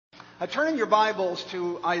Turn in your Bibles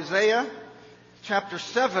to Isaiah chapter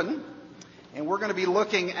 7, and we're going to be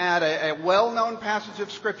looking at a well-known passage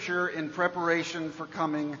of Scripture in preparation for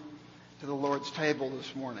coming to the Lord's table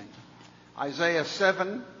this morning. Isaiah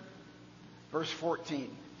 7, verse 14.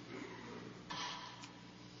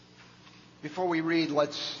 Before we read,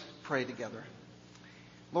 let's pray together.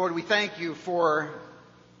 Lord, we thank you for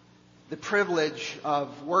the privilege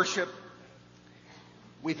of worship.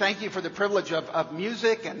 We thank you for the privilege of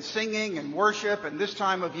music and singing and worship, and this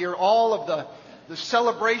time of year, all of the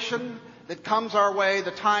celebration that comes our way,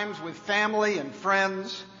 the times with family and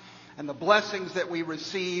friends, and the blessings that we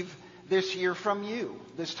receive this year from you,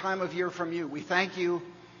 this time of year from you. We thank you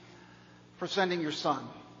for sending your Son.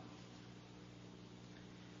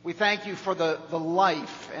 We thank you for the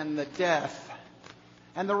life and the death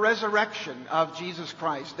and the resurrection of Jesus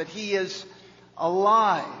Christ, that He is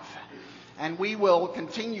alive. And we will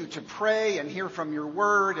continue to pray and hear from your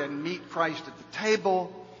word and meet Christ at the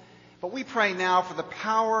table. But we pray now for the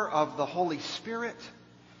power of the Holy Spirit,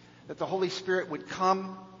 that the Holy Spirit would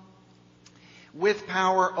come with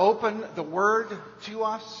power, open the word to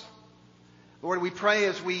us. Lord, we pray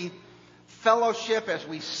as we fellowship, as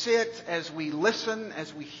we sit, as we listen,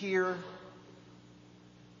 as we hear.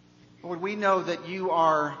 Lord, we know that you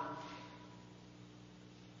are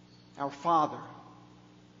our Father.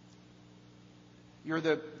 You're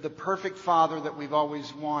the perfect Father that we've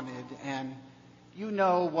always wanted, and you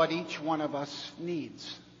know what each one of us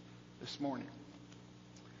needs this morning.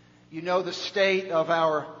 You know the state of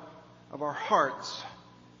our hearts.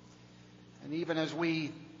 And even as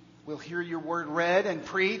we will hear your word read and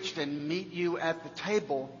preached and meet you at the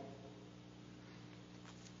table,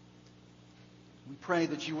 we pray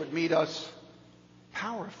that you would meet us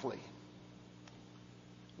powerfully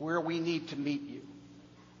where we need to meet you.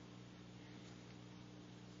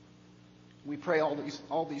 We pray all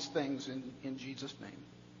these things in Jesus' name.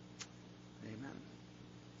 Amen.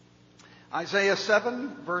 Isaiah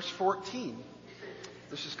 7, verse 14.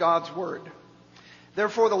 This is God's word.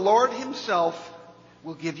 Therefore the Lord himself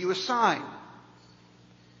will give you a sign.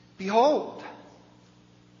 Behold,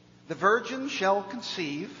 the virgin shall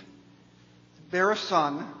conceive, bear a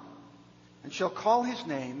son, and shall call his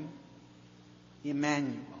name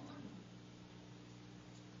Emmanuel.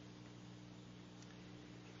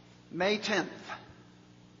 May 10th,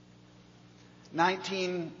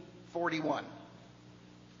 1941.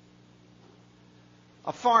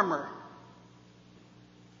 A farmer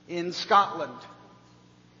in Scotland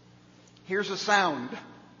hears a sound.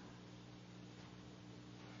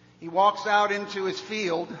 He walks out into his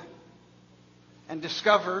field and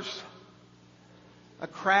discovers a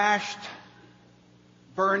crashed,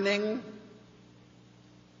 burning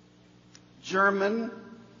German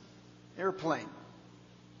airplane.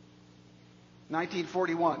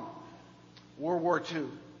 1941, World War II.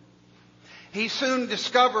 He soon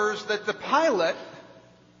discovers that the pilot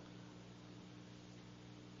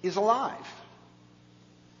is alive.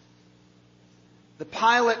 The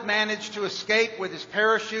pilot managed to escape with his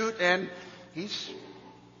parachute, and he's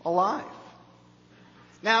alive.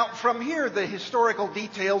 Now, from here, the historical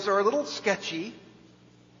details are a little sketchy,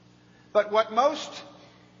 but what most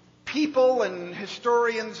people and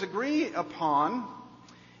historians agree upon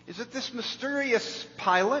is that this mysterious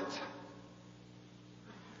pilot,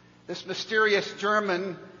 this mysterious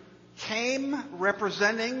German, came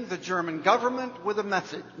representing the German government with a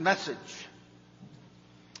message.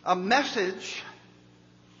 A message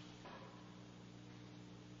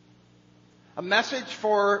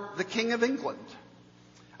for the King of England.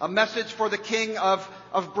 A message for the King of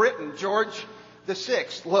Britain, George VI.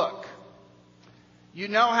 Look, you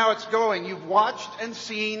know how it's going. You've watched and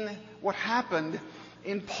seen what happened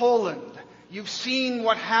in Poland. You've seen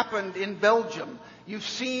what happened in Belgium. You've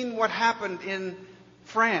seen what happened in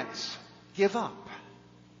France. Give up.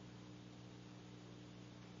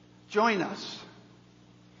 Join us.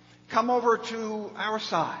 Come over to our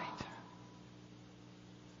side.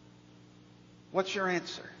 What's your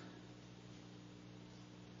answer?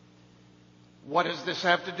 What does this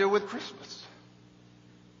have to do with Christmas?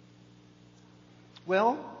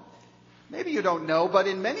 Well, maybe you don't know, but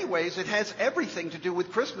in many ways it has everything to do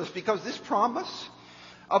with Christmas, because this promise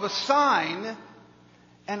of a sign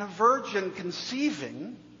and a virgin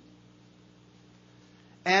conceiving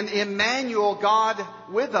and Emmanuel, God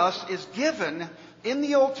with us, is given in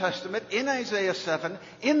the Old Testament, in Isaiah 7,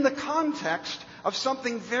 in the context of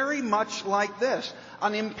something very much like this,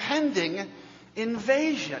 an impending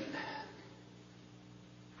invasion.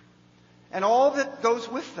 And all that goes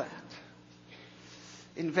with that.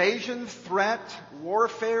 Invasion, threat,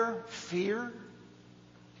 warfare, fear.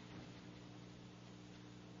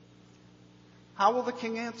 How will the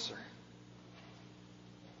king answer?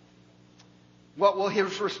 What will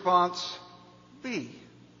his response be?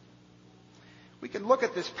 We can look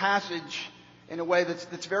at this passage in a way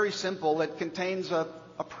that's very simple. It contains a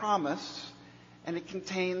promise, and it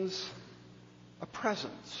contains a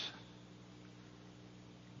presence.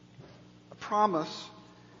 A promise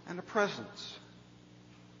and a presence.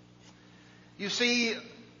 You see,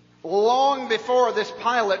 long before this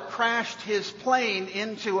pilot crashed his plane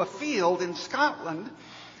into a field in Scotland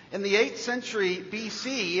in the 8th century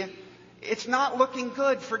BC, it's not looking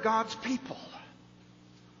good for God's people.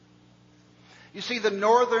 You see, the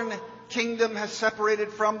northern kingdom has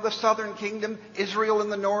separated from the southern kingdom, Israel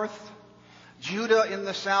in the north, Judah in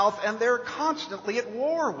the south, and they're constantly at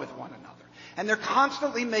war with one another. And they're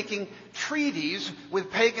constantly making treaties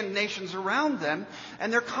with pagan nations around them,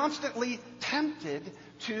 and they're constantly tempted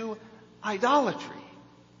to idolatry,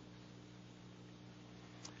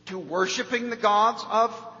 to worshiping the gods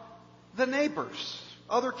of the neighbors,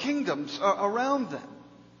 other kingdoms around them,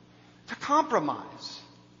 to compromise,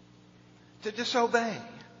 to disobey.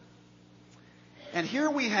 And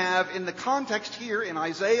here we have, in the context here in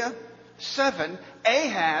Isaiah 7,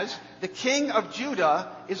 Ahaz, the king of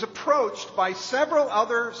Judah, is approached by several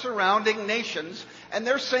other surrounding nations, and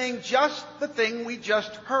they're saying just the thing we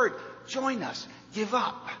just heard. Join us. Give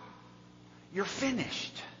up. You're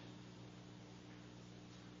finished.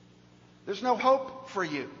 There's no hope for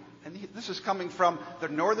you. And this is coming from the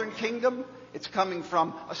northern kingdom. It's coming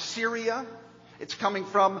from Assyria. It's coming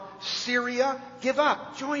from Syria. Give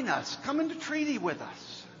up. Join us. Come into treaty with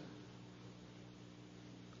us.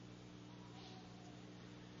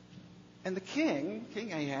 And the king,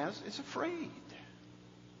 King Ahaz, is afraid.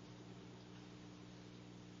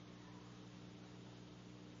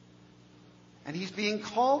 And he's being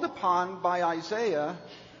called upon by Isaiah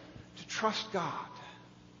to trust God.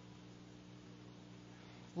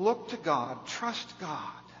 Look to God. Trust God.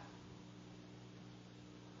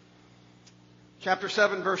 Chapter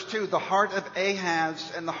 7, verse 2, the heart of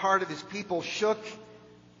Ahaz and the heart of his people shook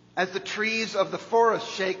as the trees of the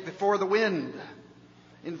forest shake before the wind.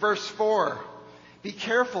 In verse 4, be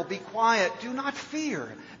careful, be quiet, do not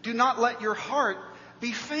fear, do not let your heart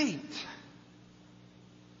be faint.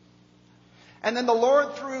 And then the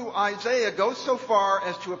Lord, through Isaiah, goes so far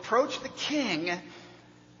as to approach the king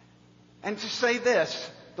and to say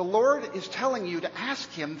this: the Lord is telling you to ask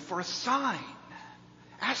him for a sign.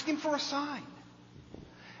 Ask him for a sign.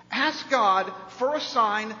 Ask God for a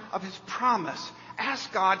sign of his promise.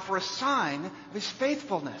 Ask God for a sign of his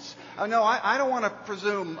faithfulness. No, I don't want to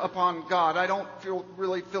presume upon God. I don't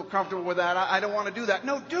really feel comfortable with that. I don't want to do that.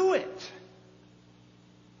 No, do it.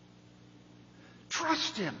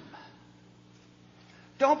 Trust him.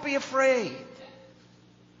 Don't be afraid.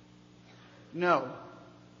 No.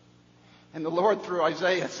 And the Lord, through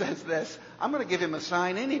Isaiah, says this: I'm going to give him a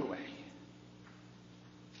sign anyway.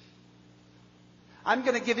 I'm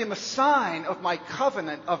going to give him a sign of my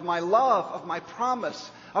covenant, of my love, of my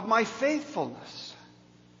promise, of my faithfulness.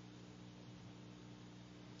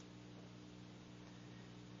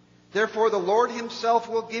 Therefore, the Lord himself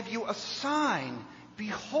will give you a sign.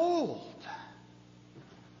 Behold,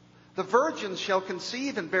 the virgin shall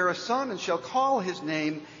conceive and bear a son and shall call his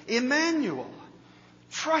name Emmanuel.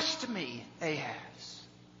 Trust me, Ahaz.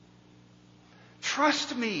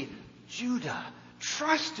 Trust me, Judah.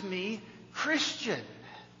 Trust me, Christian.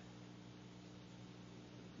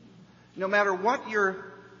 No matter what your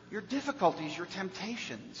difficulties, your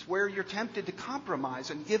temptations, where you're tempted to compromise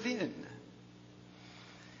and give in.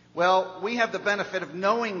 Well, we have the benefit of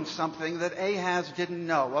knowing something that Ahaz didn't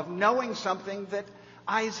know, of knowing something that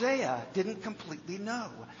Isaiah didn't completely know.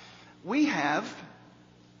 We have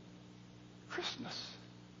Christmas.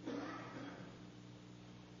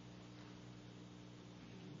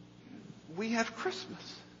 We have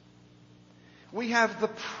Christmas. We have the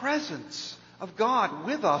presence of God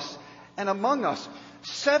with us and among us.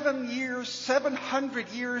 700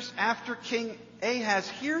 years after King Ahaz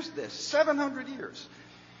hears this, 700 years,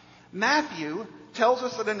 Matthew tells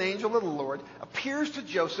us that an angel of the Lord appears to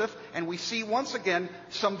Joseph, and we see once again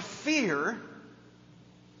some fear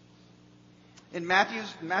in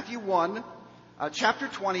Matthew 1, chapter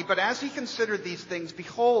 20. But as he considered these things,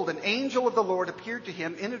 behold, an angel of the Lord appeared to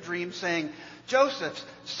him in a dream, saying, Joseph,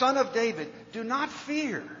 son of David, do not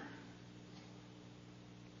fear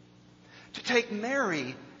to take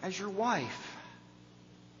Mary as your wife.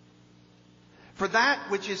 For that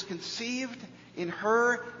which is conceived in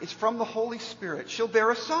her is from the Holy Spirit. She'll bear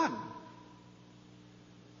a son,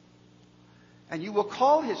 and you will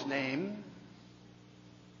call his name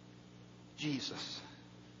Jesus.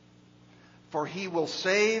 For he will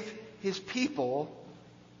save his people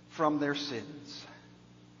from their sins.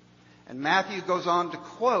 And Matthew goes on to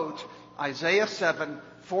quote Isaiah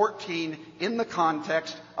 7:14 in the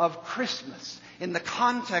context of Christmas, in the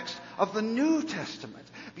context of the New Testament.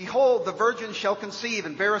 Behold, the virgin shall conceive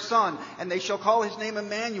and bear a son, and they shall call his name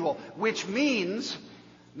Emmanuel, which means,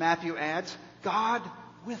 Matthew adds, God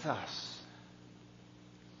with us.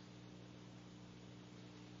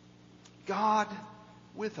 God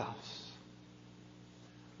with us.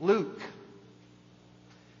 Luke,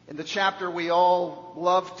 in the chapter we all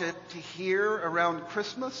love to hear around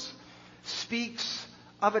Christmas, speaks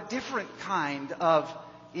of a different kind of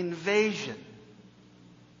invasion.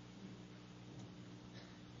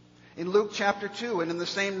 In Luke chapter 2, and in the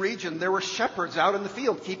same region, there were shepherds out in the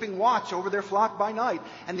field, keeping watch over their flock by night.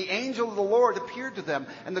 And the angel of the Lord appeared to them,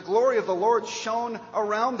 and the glory of the Lord shone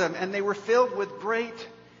around them, and they were filled with great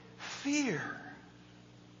fear.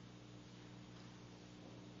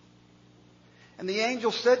 And the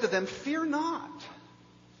angel said to them, "Fear not.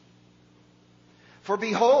 For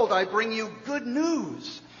behold, I bring you good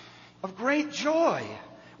news of great joy,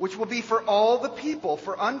 which will be for all the people.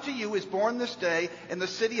 For unto you is born this day in the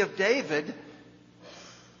city of David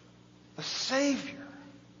a Savior,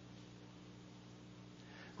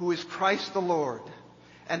 who is Christ the Lord.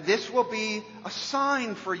 And this will be a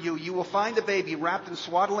sign for you. You will find a baby wrapped in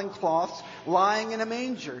swaddling cloths, lying in a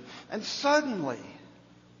manger." And suddenly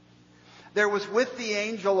there was with the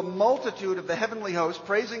angel a multitude of the heavenly host,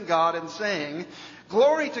 praising God and saying,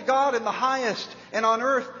 "Glory to God in the highest, and on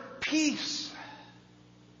earth peace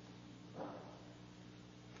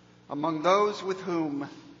among those with whom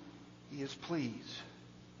he is pleased."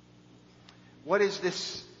 What is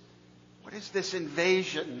this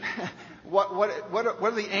invasion? What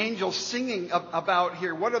are the angels singing about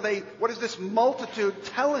here? What is this multitude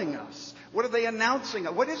telling us? What are they announcing?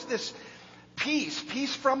 What is this peace?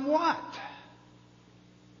 Peace from what?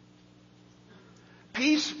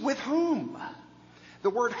 Peace with whom? The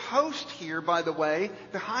word host here, by the way,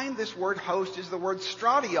 behind this word host is the word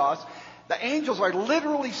stratios. The angels are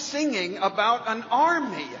literally singing about an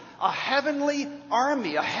army, a heavenly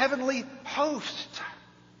army, a heavenly host.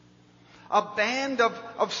 A band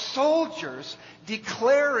of soldiers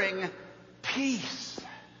declaring peace.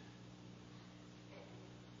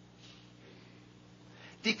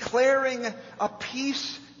 Declaring a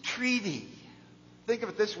peace treaty. Think of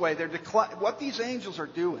it this way. What these angels are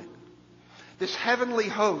doing, this heavenly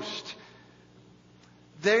host,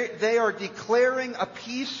 they are declaring a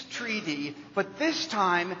peace treaty, but this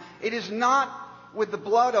time it is not with the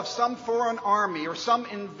blood of some foreign army or some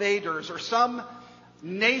invaders or some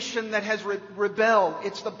nation that has rebelled.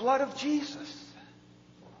 It's the blood of Jesus.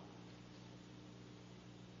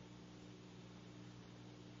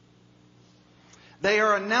 They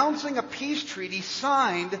are announcing a peace treaty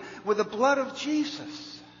signed with the blood of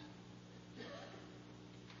Jesus.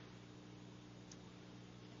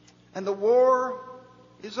 And the war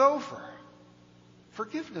is over.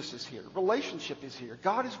 Forgiveness is here. Relationship is here.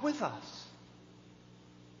 God is with us.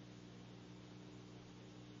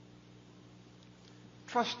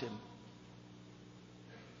 Trust Him.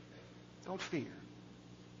 Don't fear.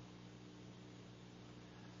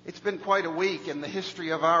 It's been quite a week in the history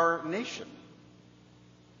of our nation.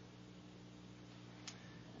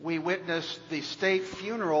 We witnessed the state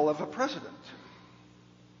funeral of a president.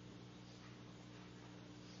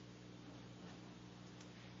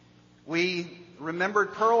 We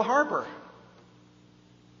remembered Pearl Harbor.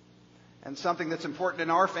 And something that's important in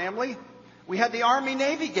our family, we had the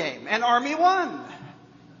Army-Navy game, and Army won.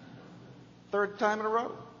 Third time in a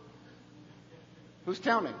row. Who's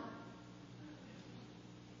counting?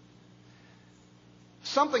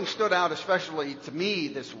 Something stood out especially to me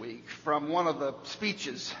this week from one of the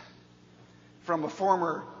speeches from a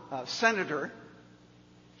former senator,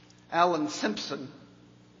 Alan Simpson.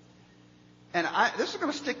 And this is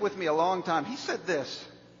going to stick with me a long time. He said this: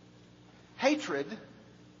 hatred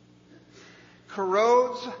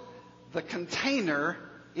corrodes the container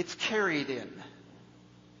it's carried in.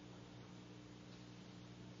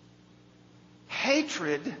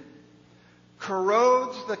 Hatred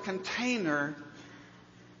corrodes the container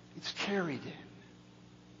it's carried in.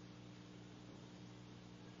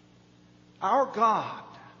 Our God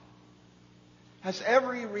has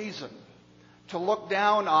every reason to look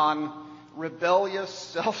down on rebellious,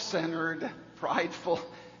 self-centered, prideful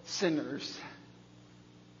sinners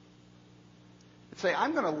and say,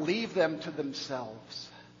 "I'm going to leave them to themselves.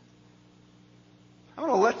 I'm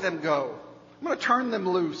going to let them go. I'm going to turn them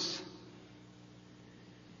loose."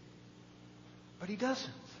 But He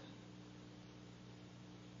doesn't.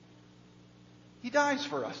 He dies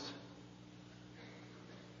for us.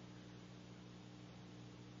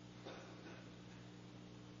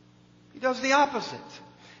 does the opposite.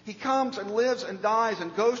 He comes and lives and dies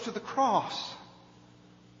and goes to the cross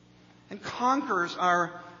and conquers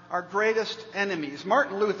our greatest enemies.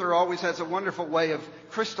 Martin Luther always has a wonderful way of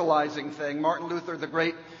crystallizing things. Martin Luther, the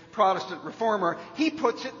great Protestant reformer, he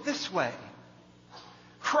puts it this way.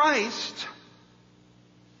 Christ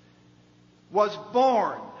was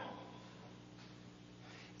born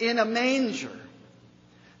in a manger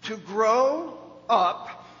to grow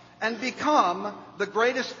up and become the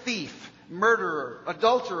greatest thief, murderer,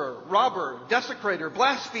 adulterer, robber, desecrator,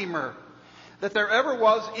 blasphemer that there ever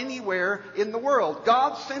was anywhere in the world.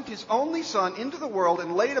 God sent His only Son into the world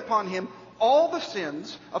and laid upon Him all the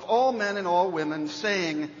sins of all men and all women,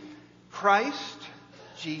 saying, Christ,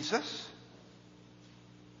 Jesus,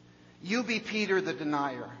 you be Peter the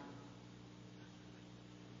denier,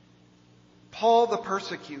 Paul the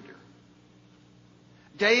persecutor,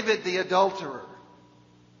 David the adulterer,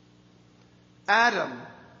 Adam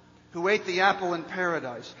who ate the apple in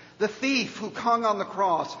paradise, the thief who hung on the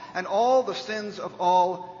cross, and all the sins of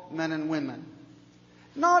all men and women.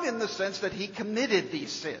 Not in the sense that He committed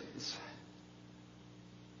these sins,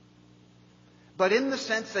 but in the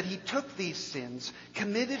sense that He took these sins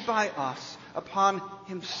committed by us upon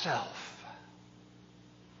Himself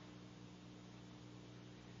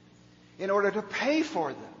in order to pay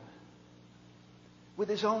for them with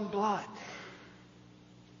His own blood.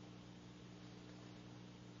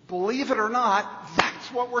 Believe it or not,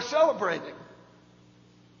 that's what we're celebrating.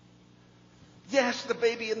 Yes, the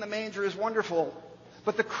baby in the manger is wonderful,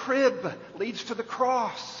 but the crib leads to the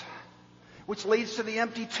cross, which leads to the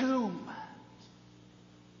empty tomb.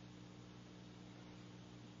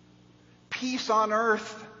 Peace on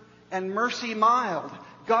earth and mercy mild,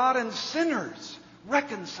 God and sinners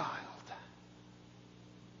reconciled.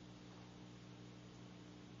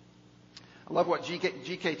 I love what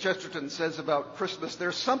G.K. Chesterton says about Christmas.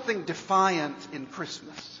 There's something defiant in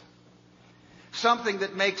Christmas. Something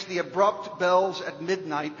that makes the abrupt bells at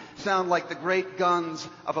midnight sound like the great guns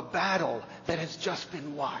of a battle that has just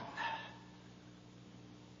been won.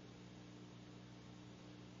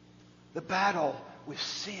 The battle with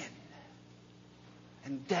sin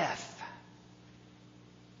and death.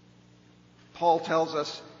 Paul tells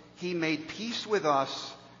us He made peace with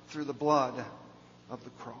us through the blood of the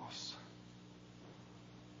cross.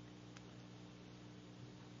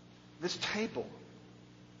 This table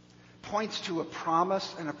points to a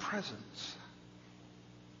promise and a presence.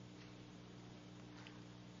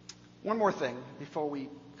 One more thing before we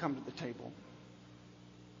come to the table.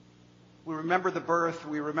 We remember the birth,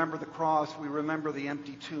 we remember the cross, we remember the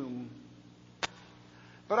empty tomb.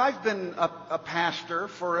 But I've been a pastor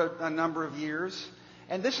for a number of years,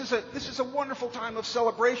 and this is a wonderful time of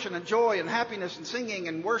celebration and joy and happiness and singing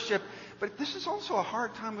and worship, but this is also a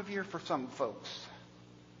hard time of year for some folks.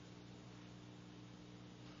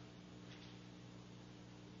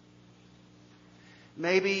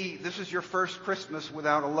 Maybe this is your first Christmas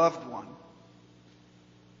without a loved one.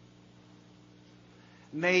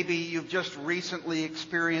 Maybe you've just recently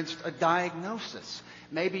experienced a diagnosis.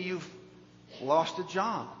 Maybe you've lost a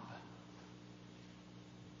job.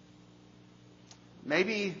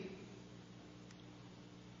 Maybe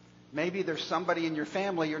there's somebody in your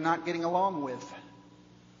family you're not getting along with.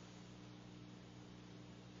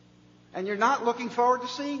 And you're not looking forward to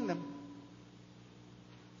seeing them.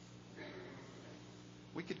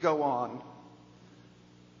 We could go on.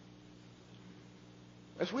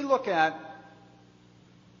 As we look at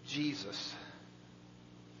Jesus,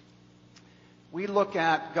 we look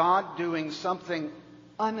at God doing something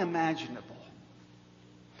unimaginable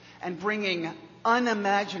and bringing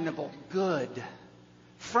unimaginable good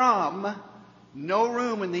from no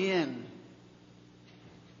room in the inn,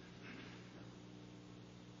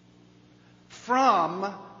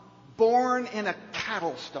 from born in a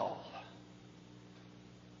cattle stall,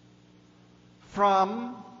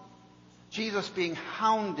 from Jesus being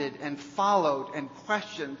hounded and followed and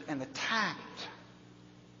questioned and attacked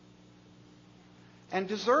and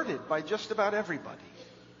deserted by just about everybody.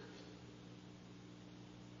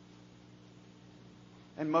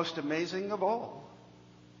 And most amazing of all,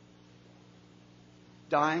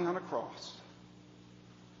 dying on a cross.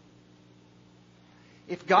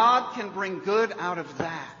 If God can bring good out of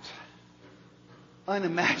that,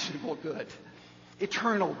 unimaginable good,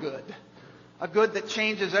 eternal good, a good that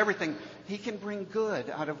changes everything, He can bring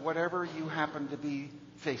good out of whatever you happen to be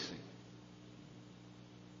facing.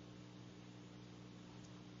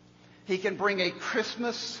 He can bring a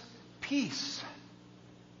Christmas peace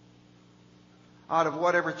out of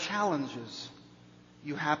whatever challenges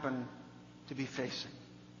you happen to be facing.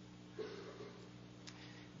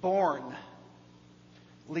 Born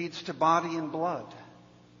leads to body and blood.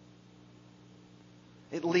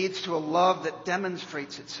 It leads to a love that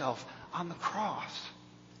demonstrates itself on the cross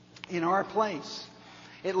in our place.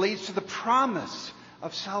 It leads to the promise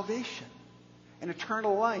of salvation and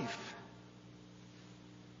eternal life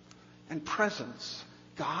and presence.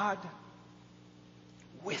 God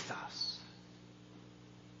with us.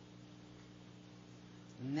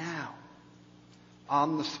 Now,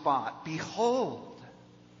 on the spot, behold,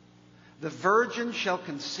 the virgin shall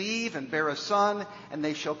conceive and bear a son, and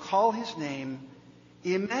they shall call his name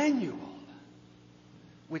Emmanuel,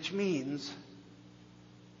 which means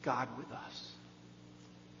God with us.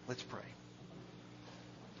 Let's pray.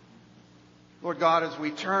 Lord God, as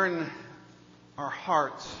we turn our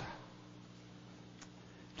hearts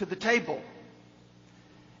to the table,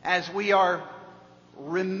 as we are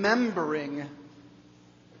remembering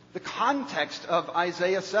the context of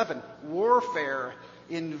Isaiah 7, warfare,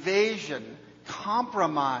 invasion,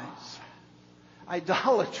 compromise,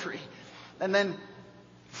 idolatry, and then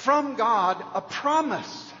from God, a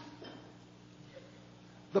promise.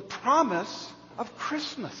 The promise of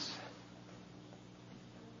Christmas.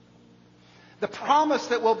 The promise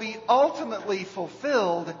that will be ultimately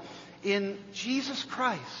fulfilled in Jesus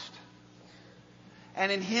Christ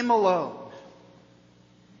and in Him alone.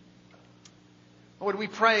 Lord, we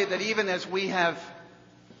pray that even as we have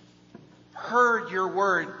heard your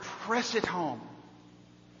word, press it home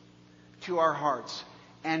to our hearts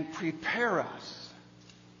and prepare us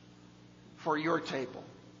for your table.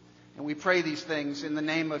 And we pray these things in the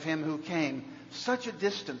name of Him who came such a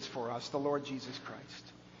distance for us, the Lord Jesus Christ.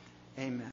 Amen.